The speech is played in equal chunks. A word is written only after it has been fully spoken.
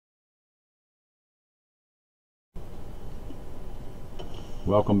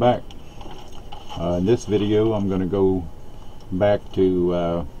Welcome back. In this video I'm going to go back to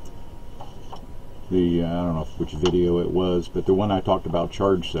I don't know which video it was, but the one I talked about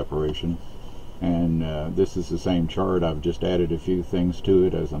charge separation, and this is the same chart. I've just added a few things to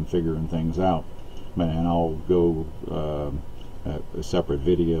it as I'm figuring things out, and I'll go a separate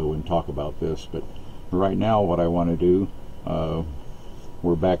video and talk about this. But right now what I want to do,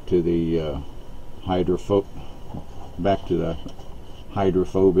 we're back to the hydrophobic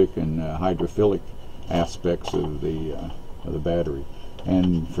and hydrophilic aspects of the battery.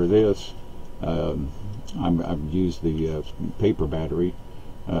 And for this, I've used the paper battery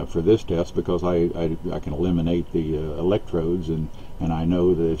for this test because I can eliminate the electrodes, and I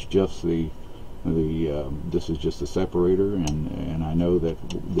know that it's just this is just the separator, and I know that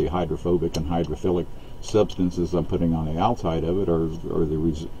the hydrophobic and hydrophilic substances I'm putting on the outside of it are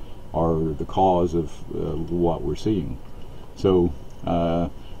the cause of what we're seeing. So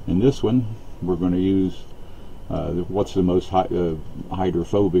in this one we're going to use what's the most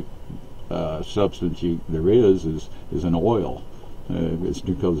hydrophobic substance there is an oil. It's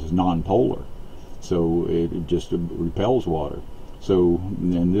because it's non-polar, so it just repels water. So,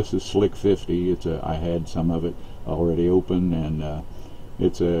 and this is Slick50. I had some of it already open, and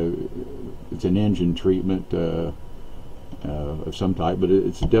it's an engine treatment of some type, but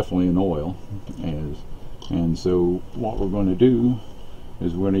it's definitely an oil. And so what we're going to do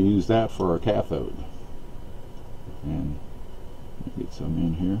is we're going to use that for our cathode. And get some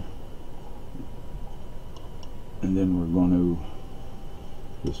in here, and then we're going to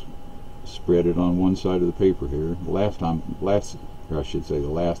just spread it on one side of the paper here. The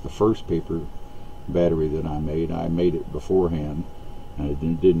first paper battery that I made it beforehand, and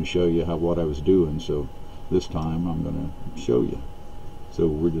it didn't show you what I was doing, so this time I'm going to show you. So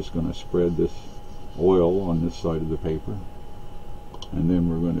we're just going to spread this oil on this side of the paper, and then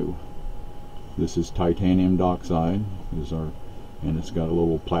we're going to, this is titanium dioxide, and it's got a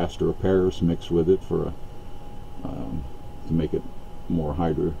little plaster of Paris mixed with it for to make it more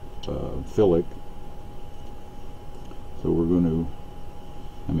hydrophilic. So we're going to,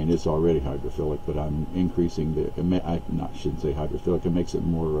 it's already hydrophilic, but I'm increasing shouldn't say hydrophilic, it makes it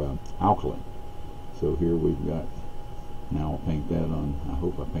more alkaline. So here we've got, now I'll paint that on, I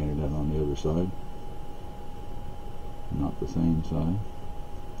hope I painted that on the other side, not the same side.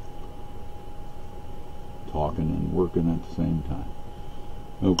 Talking and working at the same time.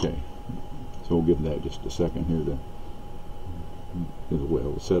 Okay, so we'll give that just a second here to get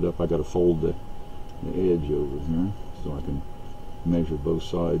well set up. I got to fold the edge over here so I can measure both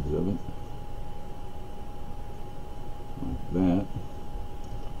sides of it like that.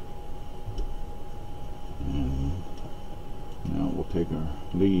 And now we'll take our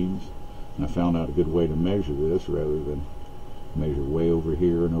leads, and I found out a good way to measure this rather than measure way over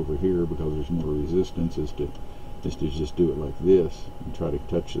here and over here, because there's more resistance, is to just do it like this and try to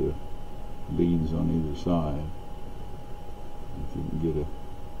touch the leads on either side. If you can get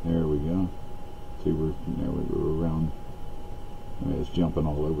there we go. See, we're around. It's jumping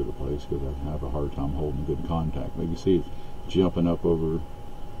all over the place because I have a hard time holding good contact. But you see it's jumping up over.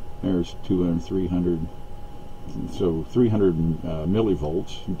 There's 200, 300, so 300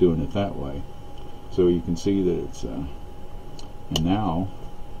 millivolts doing it that way. So you can see that it's. And now,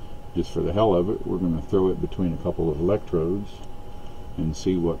 just for the hell of it, we're going to throw it between a couple of electrodes and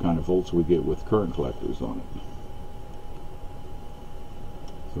see what kind of volts we get with current collectors on it.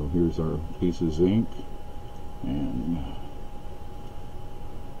 So here's our piece of zinc, and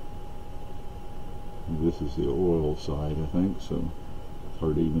this is the oil side, I think, so it's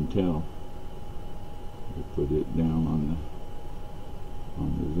hard to even tell. We put it down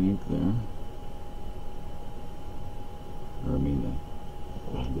on the zinc there. Or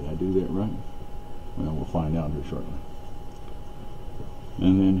did I do that right? Well, we'll find out here shortly.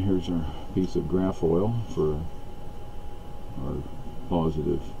 And then here's our piece of graph oil for our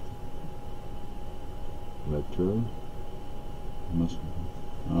positive electrode.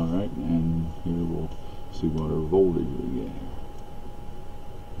 Alright, and here we'll see what our voltage we get here.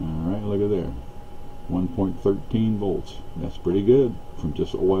 Alright, look at there. 1.13 volts. That's pretty good from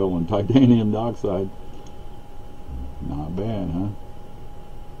just oil and titanium dioxide. Not bad, huh?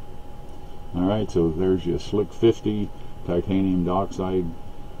 Alright, so there's your Slick50 titanium dioxide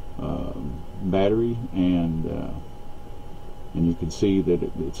battery, and you can see that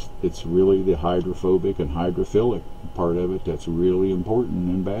it's really the hydrophobic and hydrophilic part of it that's really important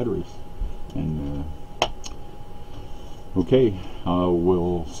in batteries. And okay,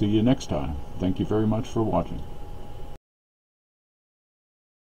 we'll see you next time. Thank you very much for watching.